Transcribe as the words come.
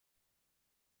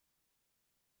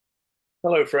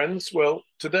Hello, friends. Well,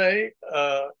 today,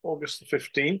 August the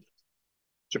 15th,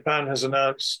 Japan has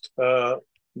announced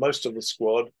most of the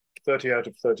squad, 30 out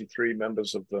of 33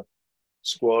 members of the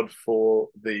squad for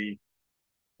the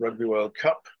Rugby World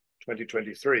Cup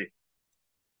 2023.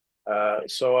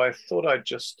 So I thought I'd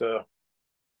just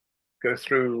go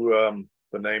through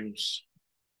the names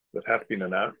that have been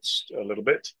announced a little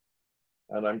bit.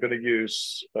 And I'm going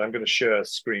to share a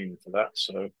screen for that.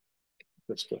 So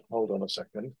just hold on a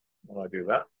second while I do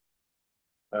that.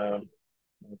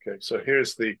 Okay, so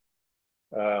here's the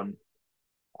um,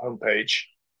 homepage,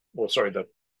 or sorry, the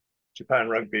Japan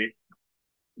Rugby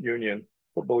Union,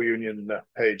 Football Union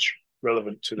page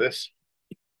relevant to this.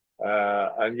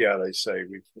 And yeah, they say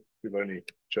we've only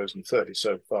chosen 30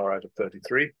 so far out of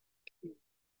 33,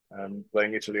 and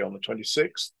playing Italy on the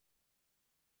 26th.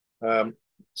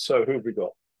 So who have we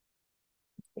got?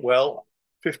 Well,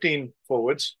 15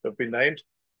 forwards have been named.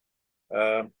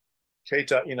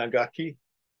 Keita Inagaki,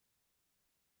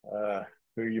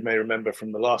 who you may remember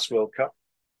from the last World Cup.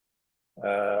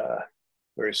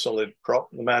 Very solid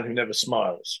prop, the man who never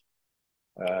smiles.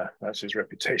 That's his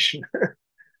reputation.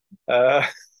 uh,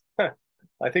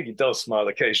 I think he does smile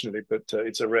occasionally, but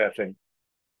it's a rare thing.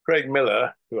 Craig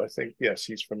Miller, who I think, yes,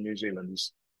 he's from New Zealand.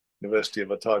 He's University of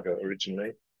Otago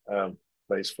originally,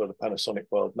 plays for the Panasonic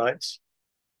Wild Knights.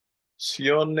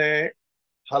 Sione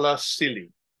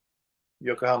Halasili,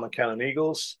 Yokohama Cannon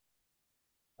Eagles,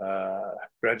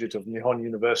 graduate of Nihon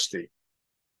University.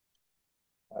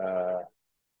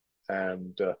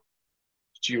 And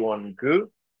Jiwon Gu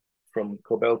from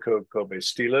Kobelco Kobe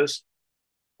Steelers,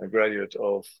 a graduate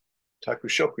of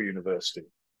Takushoku University.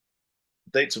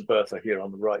 Dates of birth are here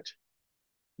on the right.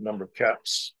 Number of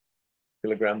caps,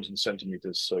 kilograms and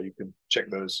centimeters, so you can check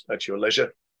those at your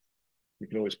leisure. You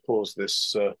can always pause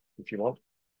this if you want.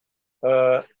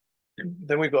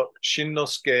 Then we've got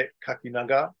Shinnosuke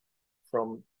Kakinaga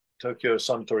from Tokyo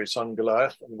Suntory Sun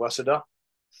Goliath and Waseda.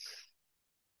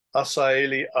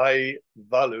 Asaeli Ai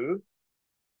Valu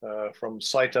from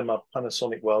Saitama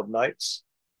Panasonic Wild Knights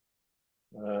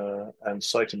and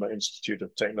Saitama Institute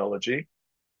of Technology.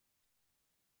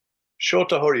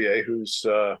 Shota Horie, who's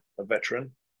a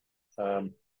veteran.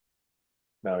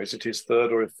 Now, is it his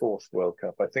third or his fourth World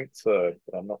Cup? I think third,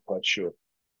 but I'm not quite sure.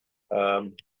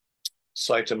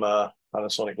 Saitama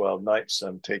Panasonic Wild Knights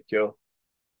and Teikyo.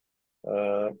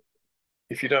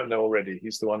 If you don't know already,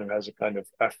 he's the one who has a kind of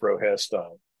afro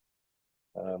hairstyle.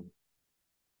 For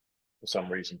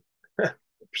some reason.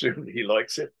 Presumably he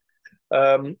likes it.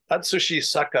 Atsushi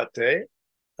Sakate,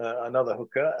 another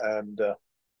hooker, and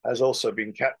has also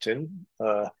been captain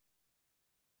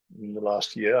in the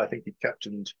last year. I think he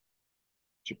captained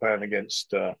Japan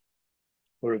against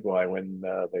Uruguay when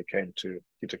they came to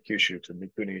Kitakyushu, to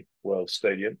Mikuni World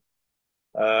Stadium.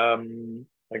 Again,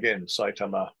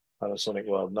 Saitama Panasonic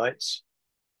Wild Knights,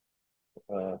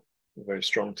 a very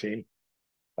strong team,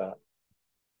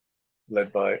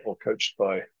 led by or coached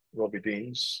by Robbie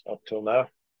Deans up till now.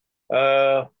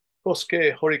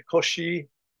 Kosuke Horikoshi.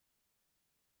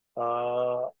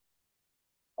 I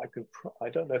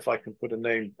don't know if I can put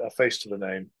a face to the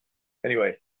name.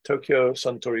 Anyway, Tokyo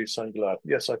Suntory Sunglass.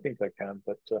 Yes, I think I can.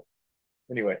 But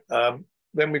anyway,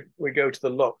 then we go to the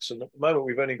locks, and at the moment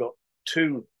we've only got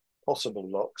two possible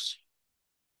locks.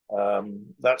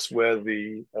 That's where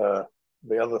the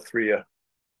other three are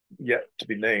yet to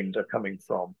be named are coming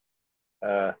from.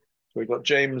 So we've got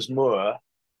James Moore,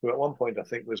 who at one point I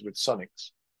think was with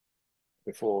Sunix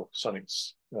before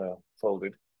Sunix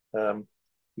folded.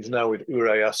 He's now with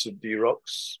Urayasu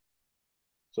D-Rocks.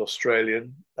 He's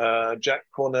Australian. Jack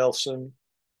Cornelson,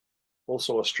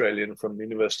 also Australian from the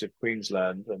University of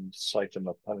Queensland and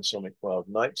Saitama Panasonic Wild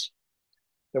Knights.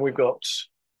 Then we've got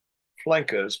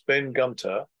flankers, Ben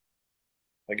Gunter,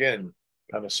 again,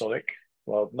 Panasonic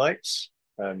Wild Knights,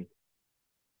 and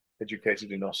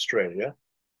educated in Australia.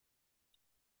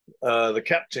 The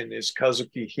captain is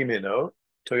Kazuki Himeno,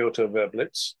 Toyota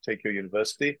Verblitz, Teikyo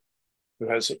University, who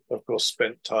has, of course,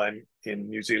 spent time in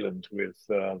New Zealand with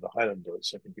the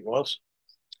Highlanders, I think it was.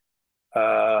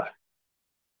 Shota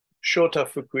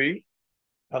Fukui,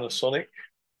 Panasonic.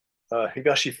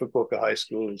 Higashi Fukuoka High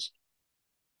School is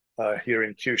here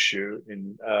in Kyushu,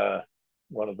 in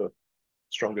one of the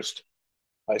strongest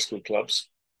high school clubs.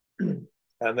 And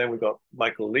then we've got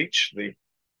Michael Leach,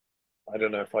 I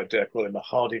don't know if I dare call him a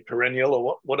hardy perennial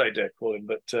or what I dare call him,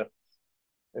 but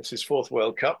it's his fourth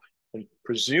World Cup and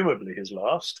presumably his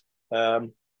last.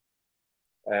 And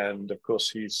of course,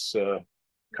 he's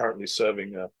currently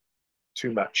serving a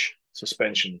 2-match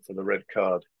suspension for the red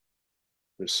card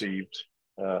received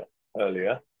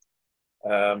earlier.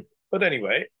 But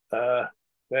anyway,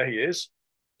 there he is.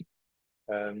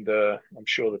 and I'm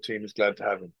sure the team is glad to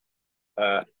have him.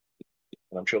 And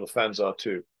I'm sure the fans are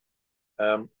too.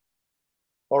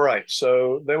 All right,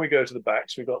 so then we go to the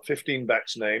backs. We've got 15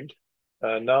 backs named.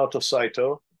 Naoto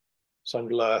Saito,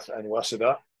 Sunglath, and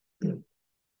Waseda.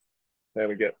 There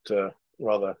we get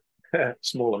rather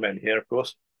smaller men here, of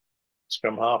course.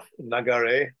 Scrum half,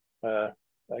 Nagare,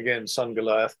 again,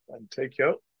 Sunglath and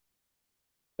Takeo.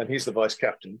 And he's the vice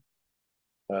captain,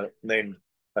 named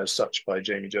as such by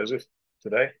Jamie Joseph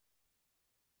today.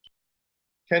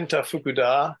 Kenta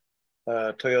Fukuda,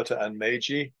 Toyota and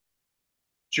Meiji.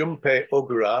 Junpei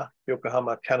Ogura,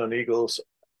 Yokohama Cannon Eagles,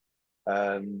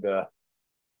 and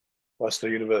Waseda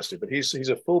University. But he's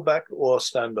a fullback or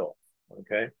standoff.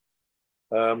 Okay.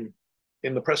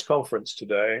 In the press conference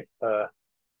today,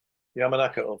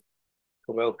 Yamanaka of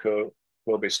Kobelco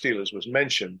Kobe Steelers was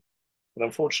mentioned, but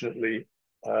unfortunately,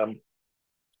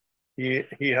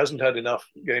 he hasn't had enough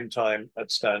game time at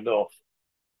standoff,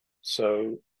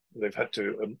 so they've had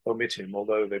to omit him.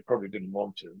 Although they probably didn't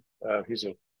want to.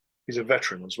 He's a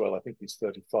veteran as well. I think he's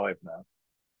 35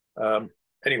 now.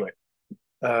 Anyway,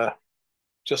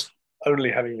 just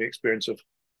only having the experience of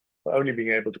only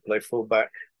being able to play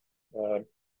fullback,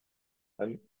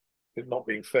 and it not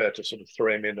being fair to sort of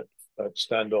throw him in at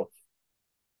standoff.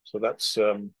 So that's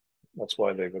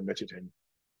why they've omitted him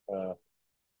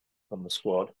from the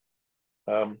squad.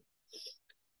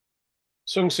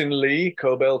 Sung-Sin Lee,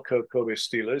 Kobelco Kobe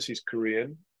Steelers. He's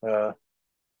Korean, from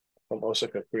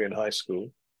Osaka Korean High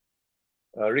School.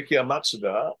 Rikiya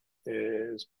Matsuda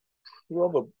is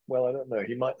probably, well, I don't know.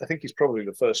 I think he's probably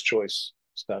the first choice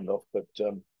standoff, but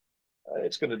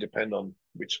it's going to depend on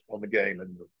the game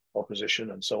and the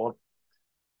opposition and so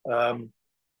on.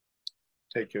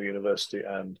 Takeo University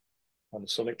and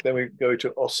Panasonic. Then we go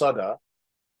to Osada,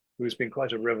 who's been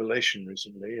quite a revelation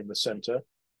recently in the center.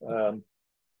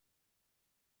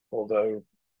 Although,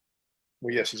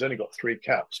 well, yes, he's only got 3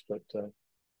 caps, but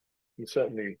he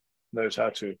certainly knows how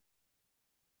to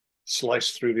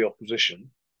slice through the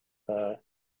opposition.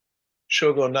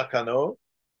 Shogo Nakano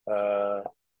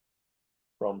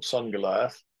from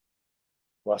Sunglath,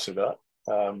 Waseda.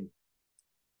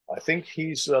 I think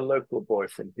he's a local boy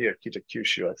from here,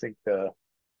 Kitakyushu. I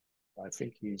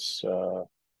think he's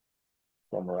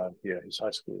from around here. His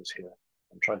high school is here.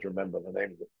 I'm trying to remember the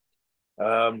name of it.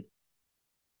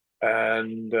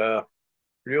 And Ryoto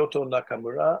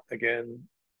Nakamura, again,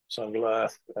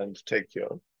 Sunglath and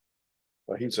Takeo.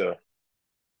 Well, he's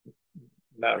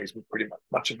pretty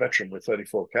much a veteran with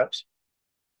 34 caps.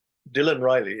 Dylan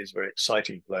Riley is a very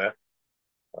exciting player,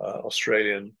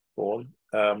 Australian born,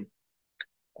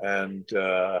 and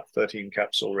 13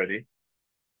 caps already.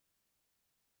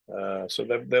 So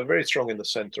they're very strong in the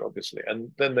center, obviously,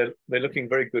 and then they're looking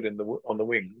very good on the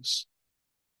wings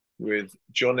with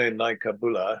Jone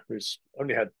Naikabula, who's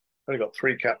only got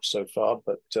 3 caps so far,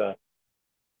 but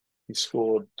he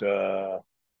scored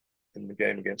in the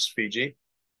game against Fiji.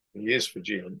 He is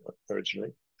Fijian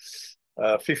originally.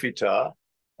 Fifita,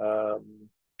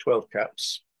 12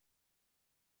 caps,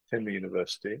 Tenma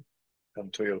University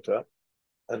and Toyota.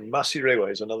 And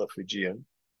Masirewa is another Fijian.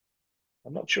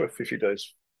 I'm not sure if Fifita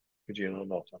is Fijian or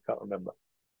not. I can't remember.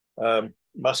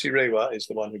 Masirewa is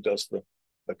the one who does the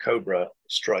Cobra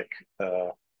strike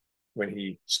when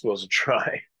he scores a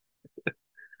try.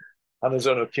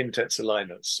 Hanazono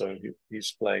Kintetsu, so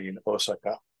he's playing in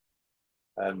Osaka,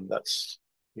 and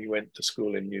he went to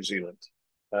school in New Zealand.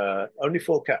 Only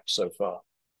 4 caps so far,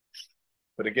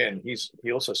 but again,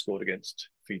 he also scored against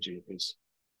Fiji,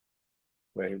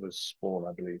 where he was born,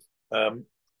 I believe.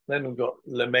 Then we've got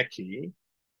Lemeki,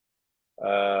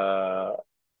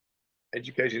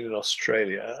 educated in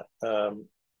Australia,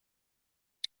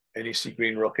 NEC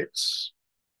Green Rockets,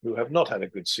 who have not had a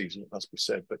good season, it must be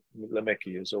said, but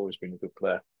Lemeki has always been a good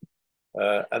player.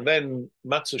 And then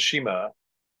Matsushima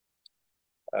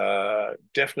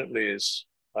definitely is,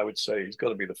 I would say, he's got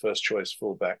to be the first choice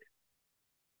fullback,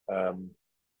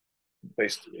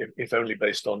 if only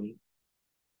based on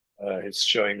his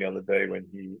showing the other day when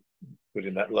he put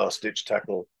in that last-ditch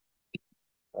tackle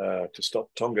to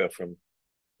stop Tonga from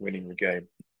winning the game.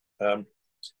 And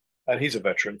he's a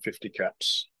veteran, 50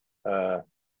 caps.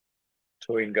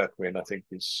 Toin Gakuen, I think,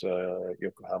 is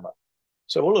Yokohama.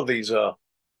 So all of these are,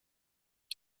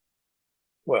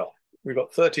 well, we've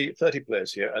got 30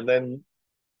 players here. And then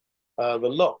the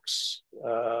locks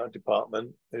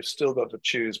department, they've still got to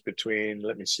choose between,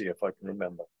 let me see if I can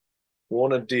remember,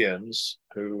 Warner Deans,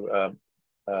 who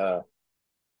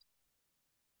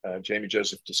Jamie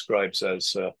Joseph describes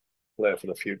as a player for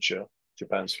the future,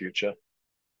 Japan's future.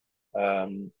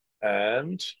 And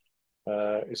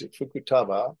is it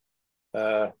Fukutaba,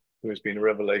 who has been a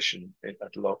revelation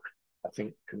at lock, I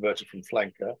think converted from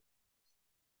flanker,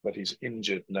 but he's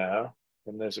injured now.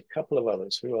 And there's a couple of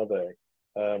others. Who are they?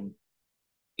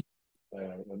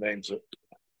 The names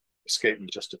escape me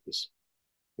just at this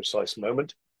precise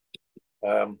moment.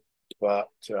 But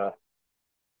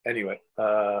anyway,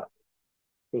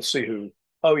 we'll see who.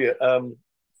 Oh yeah,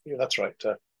 yeah, that's right.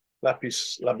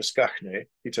 Lapis Labiskachne,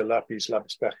 Peter Lapis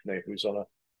Labiskachne, who's on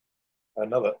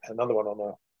another one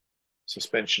on a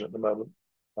suspension at the moment.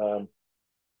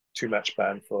 2-match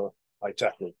ban for high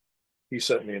tackle. He's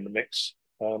certainly in the mix,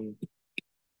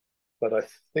 but I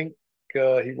think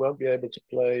he won't be able to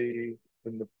play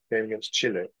in the game against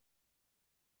Chile,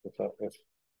 if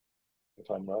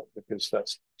I'm right, because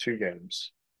that's 2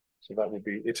 games. So that will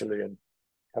be Italy and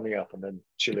coming up, and then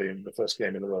Chile in the first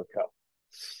game in the World Cup.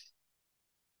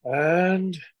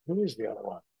 And who is the other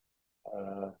one?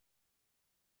 Oh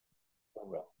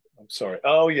well, I'm sorry.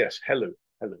 Oh yes, Helu.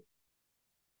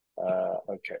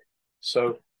 Okay,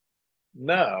 so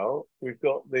now we've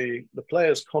got the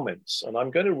players' comments, and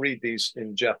I'm going to read these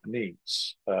in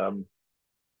Japanese. I'm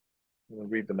going to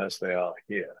read them as they are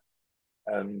here,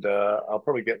 and I'll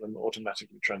probably get them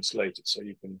automatically translated so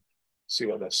you can see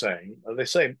what they're saying. They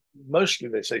say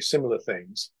similar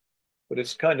things, but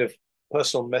it's kind of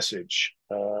personal message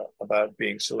about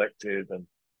being selected and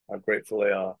how grateful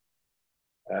they are,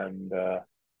 and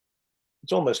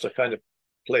it's almost a kind of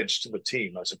pledge to the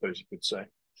team, I suppose you could say.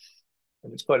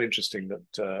 And it's quite interesting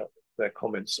that their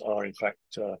comments are in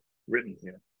fact written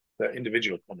here. They're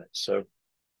individual comments. So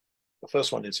the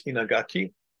first one is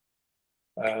Inagaki.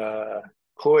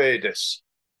 Koe desu.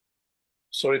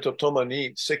 それととも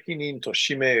に責任と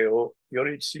使命をよ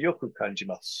り強く感じ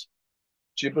ます。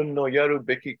自分のやる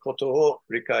べきことを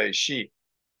理解し、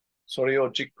それ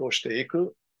を実行してい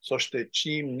く、そして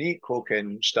チームに貢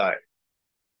献したい。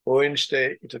応援し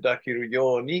ていただける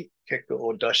ように結果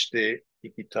を出して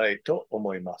いきたいと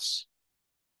思います。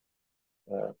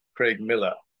クレイグ・ミ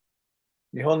ラ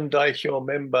ー。日本代表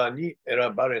メンバーに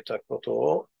選ばれたこと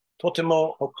をとて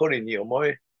も誇りに思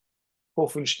い、興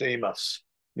奮しています。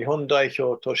日本代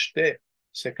表として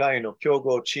世界の強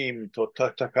豪チームと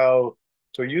戦う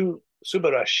という素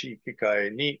晴らしい機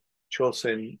会に挑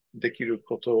戦できる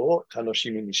ことを楽し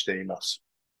みにしています。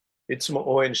いつ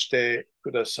も応援して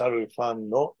くださるファン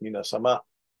の皆様、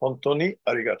本当に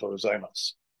ありがとうございま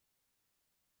す。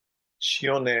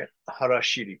塩根原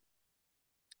尻。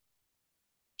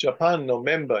ジャパンの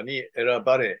メンバーに選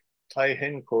ばれ、大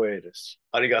変光栄です。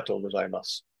ありがとうございま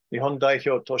す。日本代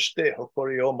表として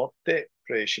誇りを持って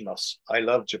プレーします。I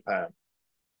love Japan.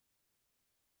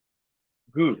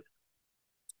 グ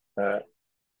ー。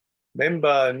メン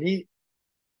バーに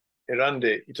選ん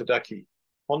でいただき、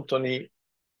本当に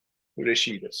嬉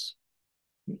しいです。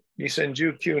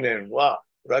2019年は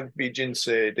ラグビー人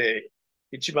生で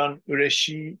一番嬉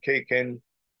しい経験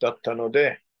だったの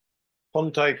で、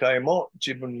本大会も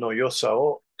自分の良さ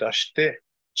を出して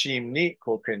チームに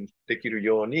貢献できる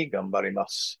ように頑張りま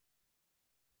す。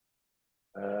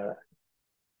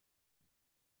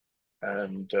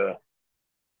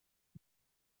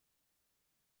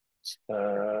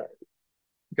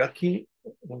Gaki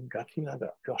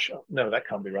Naga. Gosh, no, that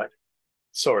can't be right.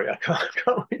 Sorry, I can't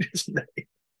read his name.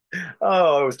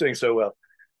 Oh, I was doing so well.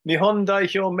 日本代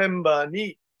表メンバー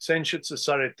に選出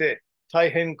されて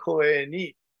大変光栄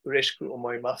に嬉しく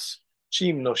思います。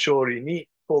チームの勝利に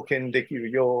貢献でき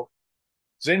るよう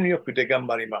全力で頑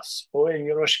張ります。応援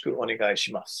よろしくお願い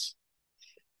します。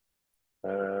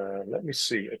Let me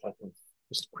see if I can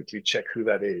just quickly check who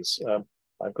that is.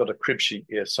 I've got a crib sheet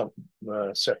here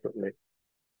separately.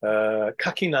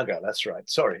 Kakinaga, that's right.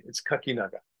 Sorry, it's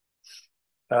Kakinaga.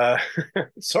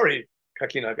 Sorry,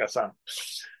 Kakinaga-san.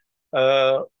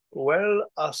 Well,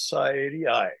 asairi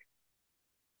ai.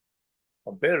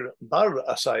 Bar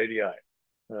asairi ai.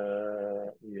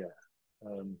 Yeah.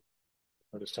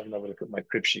 I'll just have another look at my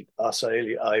crib sheet.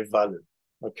 Asairi ai valu.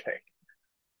 Okay.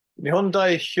 日本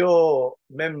代表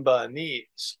メンバーに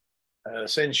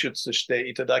選出して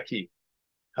いただき、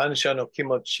感謝の気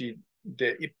持ち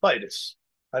でいっぱいです。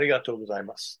ありがとうござい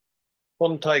ます。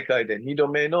本大会で2度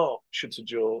目の出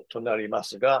場となりま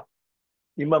すが、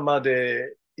今ま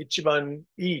で一番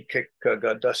いい結果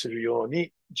が出せるよう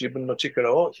に自分の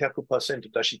力を 100%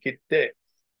 出し切って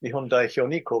日本代表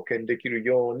に貢献できる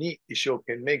ように一生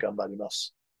懸命頑張りま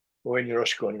す。応援よろ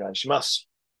しくお願いします。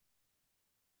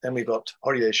Then we got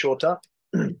Horie Shota.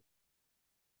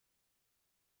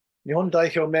 日本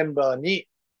代表メンバーに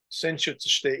選出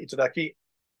していただき、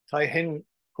大変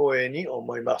光栄に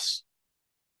思います。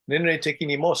年齢的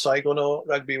にも最後の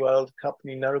ラグビーワールドカップ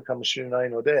になるかもしれな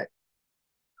いので、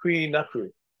悔いな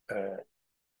く、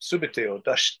すべてを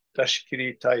出し切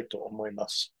りたいと思いま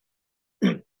す。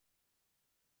Fair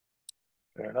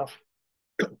enough.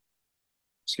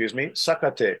 Excuse me. さ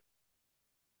て、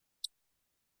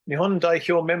日本代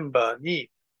表メンバー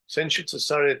に選出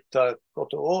されたこ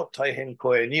とを大変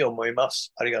光栄に思いま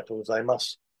す。ありがとうございま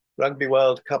す。ラグビーワー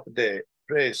ルドカップで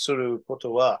プレーするこ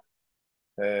とは、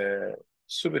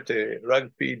すべてラ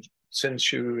グビー選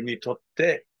手にとっ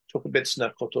て特別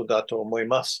なことだと思い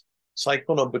ます。最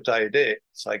高の舞台で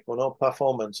最高のパフ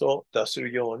ォーマンスを出せ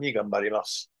るように頑張りま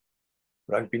す。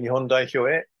ラグビー日本代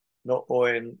表への応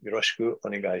援よろしくお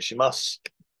願いします。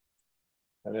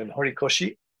堀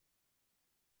越、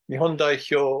日本代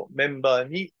表メンバー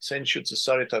に選出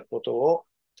されたことを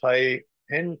大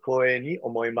変光栄に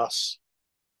思います。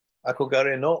憧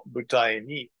れの舞台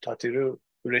に立てる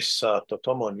嬉しさと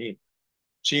ともに、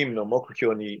チームの目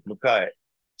標に向かい、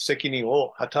責任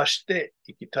を果たして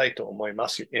いきたいと思いま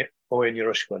す。応援よ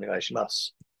ろしくお願いしま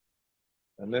す。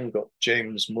And then got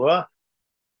James Moore。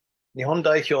日本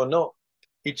代表の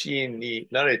一員に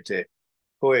なれて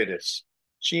光栄です。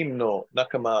チームの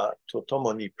仲間と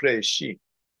共にプレーし、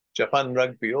ジャパンラ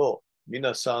グビーを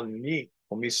皆さんに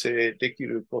お見せでき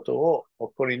ることを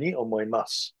誇りに思いま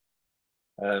す。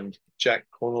And Jack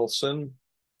Connelson、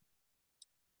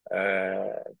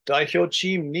代表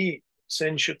チームに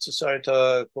選出され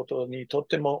たことにと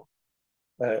ても、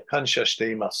感謝し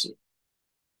ています。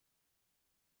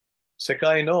世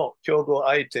界の強豪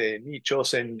相手に挑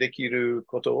戦できる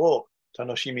ことを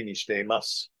楽しみにしていま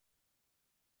す。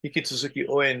引き続き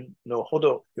応援のほ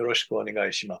どよろしくお願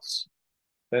いします。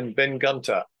Then Ben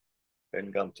Gunter,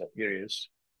 here he is。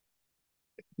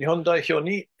日本代表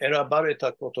に選ばれ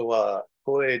たことは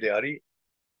光栄であり、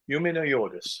夢のよ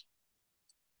うです。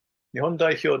日本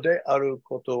代表である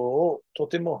ことをと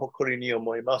ても誇りに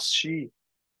思いますし、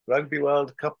ラグビーワール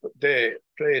ドカップで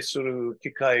プレーする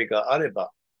機会があれ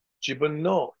ば、自分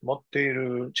の持ってい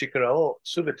る力を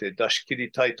すべて出し切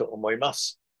りたいと思いま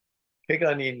す。怪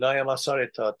我に悩まされ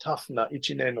たタフな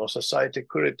一年を支えて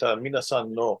くれた皆さ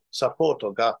んのサポー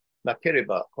トがなけれ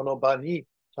ば、この場に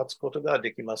立つことが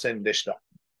できませんでした。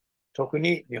特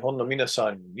に日本の皆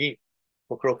さんに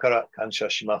心から感謝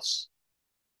します。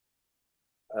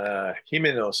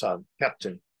姫野さん、キャプテ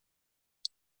ン。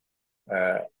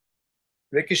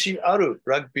歴史ある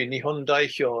ラグビー日本代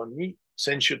表に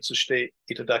選出して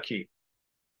いただき、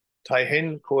大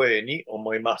変光栄に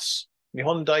思います。日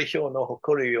本代表の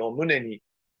誇りを胸に、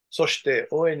そして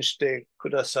応援してく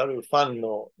ださるファン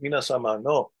の皆様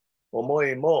の思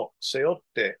いも背負っ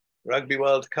て、ラグビー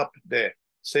ワールドカップで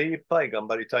精一杯頑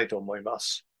張りたいと思いま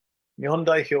す。日本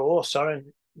代表をさら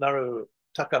なる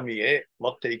高みへ持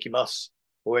っていきます。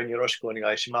応援よろしくお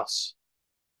願いします。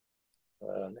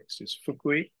Next is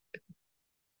福井。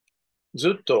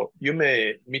ずっと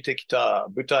夢見てきた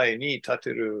舞台に立て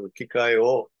る機会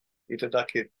をいただ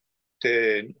け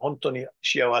て本当に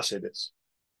幸せです。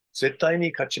絶対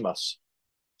に勝ちます。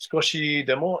少し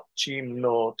でもチーム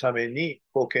のために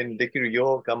貢献できる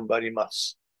よう頑張りま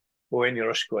す。応援よ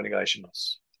ろしくお願いしま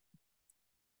す。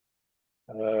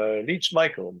リーチ・マ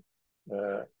イケル、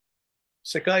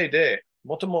世界で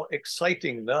最もエキサイ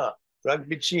ティングなラグ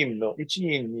ビーチームの一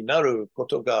員になるこ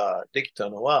とができた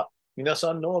のは皆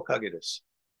さんのおかげです。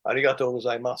ありがとうご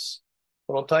ざいます。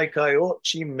この大会を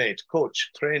チームメイト、コー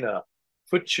チ、トレーナー、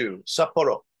府中、札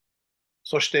幌、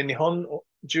そして日本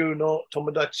中の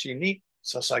友達に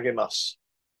捧げます。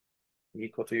い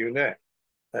いこと言うね。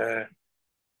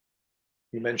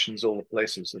He mentions all the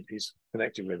places that he's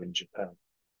connected with in Japan.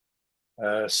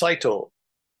 斉藤、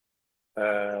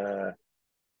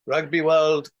ラグビーワ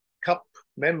ールドカップ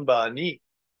メンバーに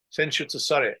選出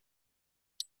され、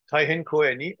大変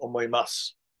光栄に思いま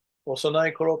す。幼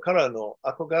い頃からの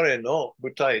憧れの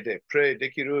舞台でプレー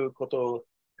できること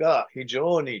が非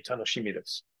常に楽しみで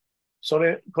す。こ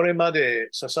れまで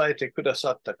支えてくだ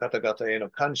さった方々への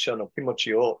感謝の気持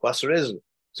ちを忘れず、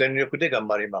全力で頑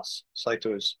張ります。斉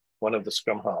藤 is one of the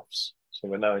scrum halves. So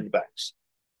we're now in the backs.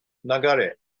 流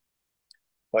れ、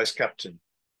バイスキャプテン。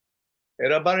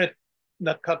選ばれ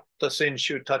なかった選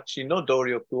手たちの努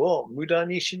力を無駄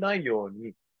にしないよう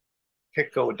に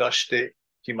結果を出して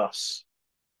きます。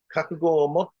覚悟を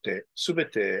持って全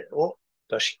てを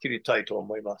出し切りたいと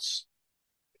思います。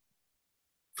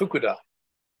福田、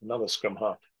another scrum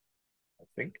half, I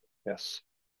think. Yes.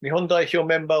 日本代表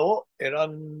メンバーを選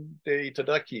んでいた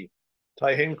だき、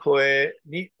大変光栄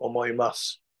に思いま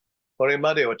す。これ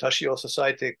まで私を支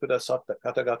えてくださった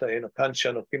方々への感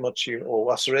謝の気持ちを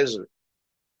忘れず、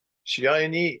試合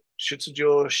に出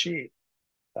場し、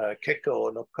結果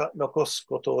を残す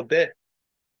ことで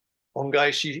恩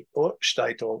返しをした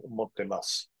いと思っていま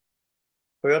す。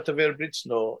トヨタヴェルブリッツ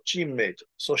のチームメイト、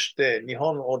そして日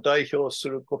本を代表す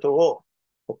ることを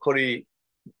誇り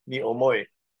に思い、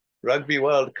ラグビー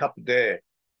ワールドカップで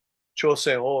挑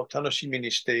戦を楽しみ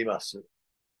にしています。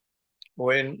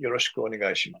応援よろしくお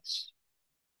願いします。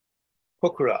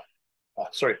小倉、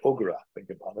小倉, beg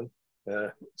your pardon.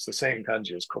 It's the same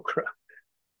kanji as 小倉.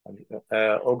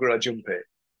 小倉淳平、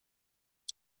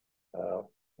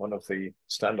one of the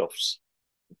standoffs.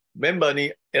 メンバー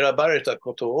に選ばれた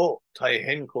ことを大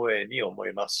変光栄に思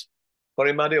います。こ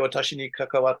れまで私に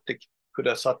関わってく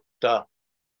ださった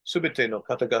すべての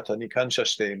方々に感謝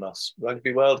しています。ラグ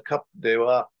ビーワールドカップで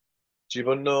は自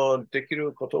分のでき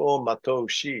ることを全う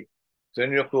し、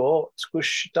全力を尽く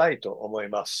したいと思い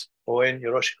ます。応援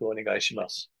よろしくお願いしま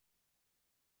す。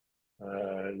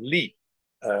リ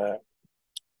ー、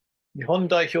日本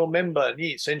代表メンバー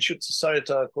に選出され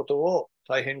たことを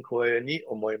大変光栄に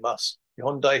思います。日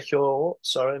本代表を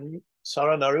さ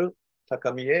らなる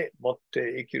高みへ持っ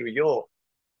ていけるよう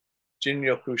尽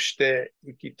力して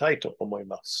いきたいと思い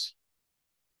ます。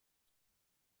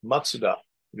松田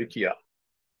力也、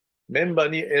メンバー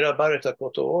に選ばれた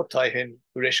ことを大変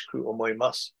嬉しく思い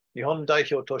ます。日本代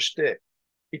表として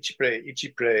1プレー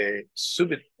1プレ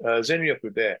ー全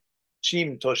力でチ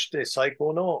ームとして最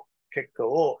高の結果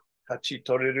を勝ち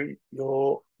取れる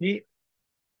ように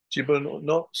自分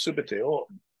のすべてを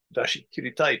出し切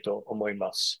りたいと思い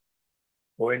ます。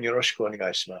応援よろしくお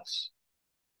願いします。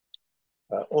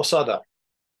長田、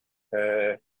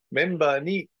メンバー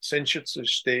に選出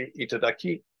していただ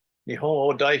き、日本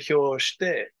を代表し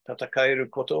て戦える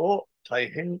ことを大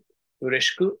変嬉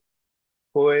しく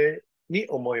光栄に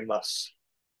思います。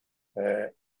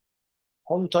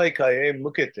本大会へ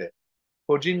向けて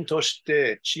個人とし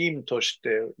てチームとし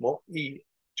てもいい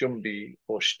準備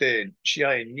をして試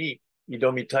合に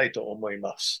挑みたいと思い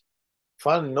ます。フ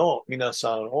ァンの皆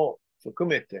さんを含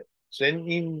めて全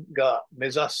員が目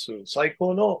指す最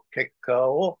高の結果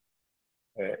を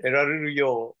得られる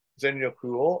よう全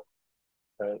力を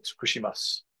尽くしま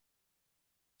す。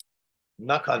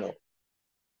中野、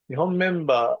日本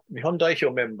代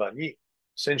表メンバーに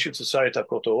選出された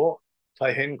ことを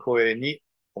大変光栄に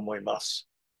思います。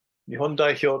日本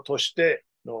代表として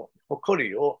の誇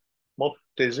りを持っ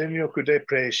て全力で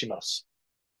プレーします。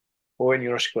応援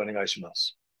よろしくお願いしま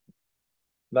す。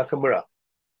中村、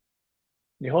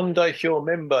日本代表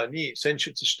メンバーに選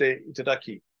出していただ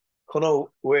き、この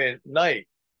上ない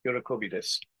喜びで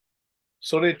す。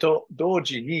それと同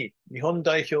時に日本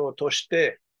代表とし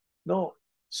ての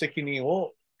責任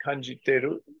を感じて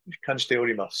お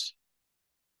ります。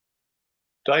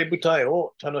大舞台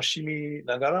を楽しみ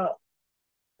ながら、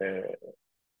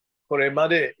これま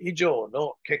で以上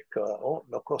の結果を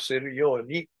残せるよう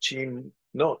にチーム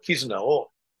の絆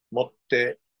を持っ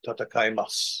て戦いま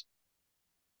す。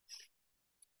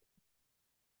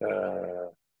デ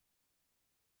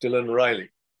ィラン・ライリー。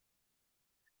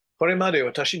これまで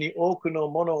私に多くの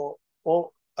もの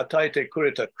を与えてく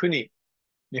れた国、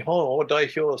日本を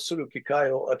代表する機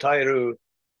会を与え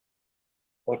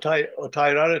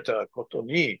られたこと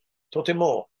にとて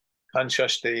も感謝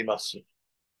しています。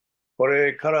こ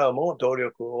れからも努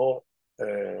力を、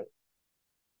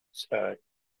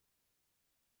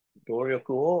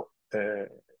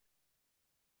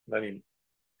何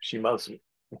します。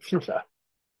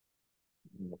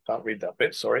Can't read that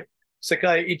bit, sorry. 世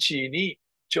界一に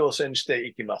挑戦して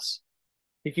いきます。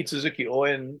引き続き応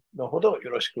援のほどよ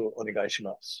ろしくお願いし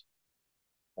ます。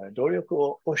努力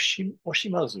を惜し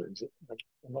まず、I'm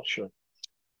not sure.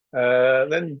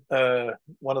 Then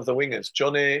one of the wingers,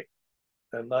 Johnny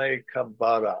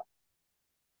Naikabara。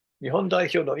日本代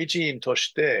表の一員と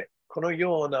して、この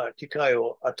ような機会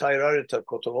を与えられた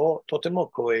ことをとても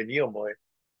光栄に思い、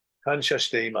感謝し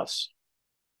ています。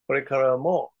これから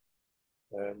も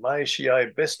毎試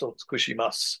合ベストを尽くし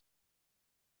ます。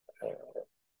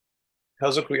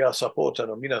家族やサポーター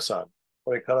の皆さん、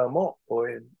これからも応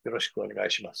援よろしくお願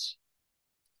いします。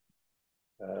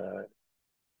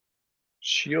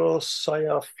塩さ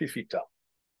やフィフィタ。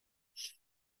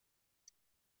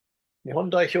日本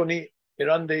代表に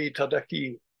選んでいただ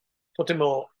き、とて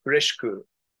も嬉しく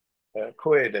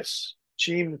光栄です。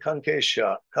チーム関係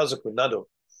者、家族など、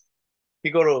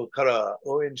日頃から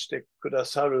応援してくだ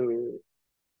さる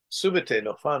すべて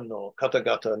のファンの方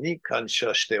々に感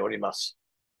謝しております。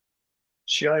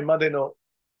試合までの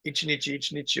一日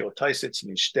一日を大切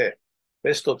にして、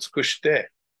ベストを尽くし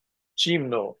て、チーム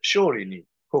の勝利に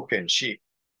貢献し、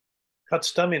勝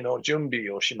つための準備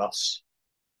をします。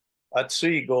熱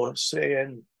いご声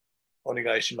援お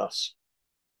願いします。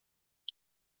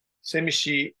セミ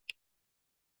シ・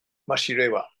マシレ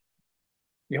は、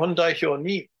日本代表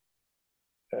に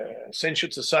選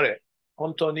出され、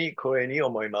本当に光栄に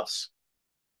思います。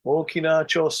大きな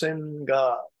挑戦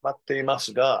が待っていま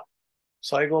すが、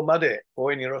最後まで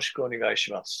応援よろしくお願い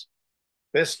します。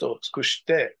ベストを尽くし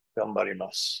て頑張り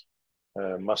ます。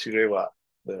Masirewa,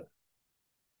 the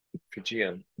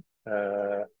Fijian.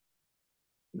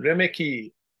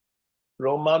 Remeki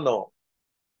Romano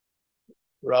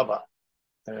Raba.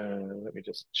 Let me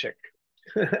just check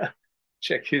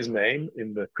check his name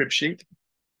in the crib sheet.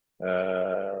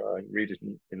 I read it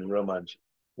in Romansh.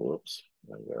 Whoops.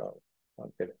 Where are we?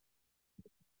 Can't get it.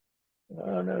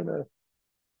 Oh, no, no.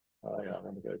 Oh, yeah,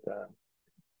 let me go down.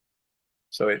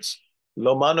 So it's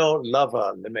Lomano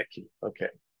Lava Lemeki.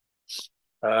 Okay.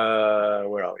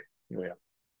 Where are we? Here we are.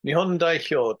 日本代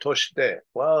表として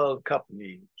ワールドカップ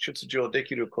に出場で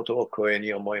きることを光栄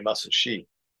に思いますし、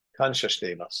感謝し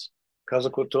ています。家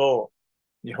族と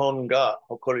日本が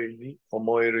誇りに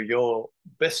思えるよう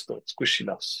ベストを尽くし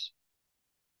ます。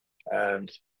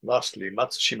And lastly,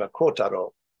 松島幸太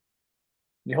郎。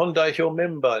日本代表メ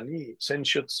ンバーに選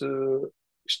出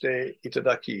していた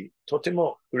だき、とて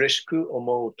も嬉しく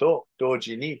思うと同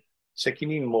時に責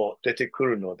任も出てく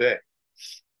るので、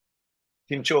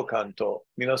緊張感と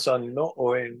皆さんの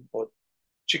応援を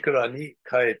力に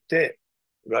変えて、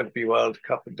ラグビーワールド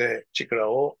カップで力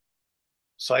を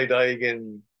最大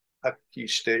限発揮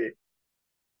して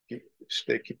い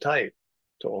きたい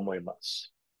と思いま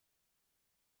す。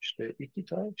していき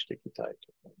たいと思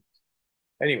います。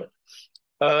Anyway,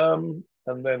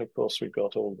 and then of course we've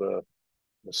got all the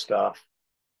staff.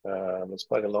 There's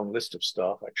quite a long list of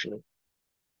staff actually.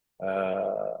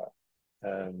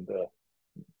 And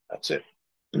that's it.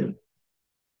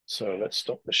 So let's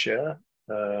stop the share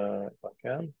if I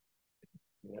can.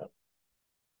 Yeah.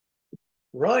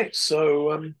 Right.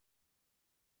 So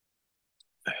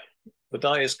the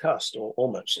die is cast, or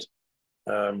almost.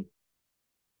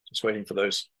 Just waiting for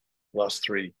those last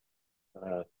three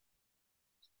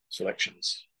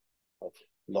selections of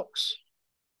locks.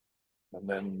 And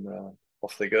then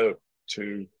off they go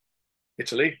to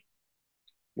Italy,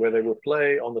 where they will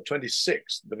play on the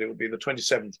 26th, but it will be the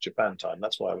 27th Japan time.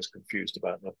 That's why I was confused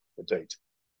about the date.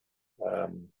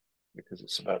 Because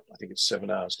it's about, I think it's 7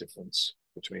 hours difference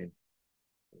between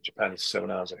Japan is 7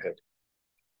 hours ahead.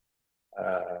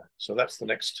 So that's the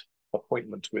next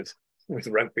appointment with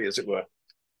rugby, as it were.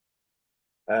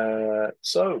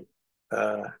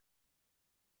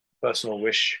 Personal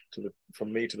wish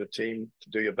from me to the team to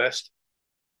do your best.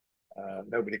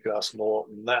 Nobody could ask more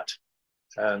than that.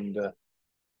 And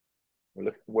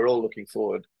we're all looking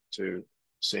forward to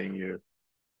seeing you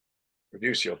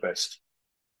produce your best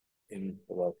in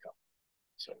the World Cup.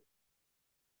 So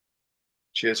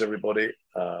cheers, everybody.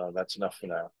 That's enough for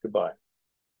now. Goodbye.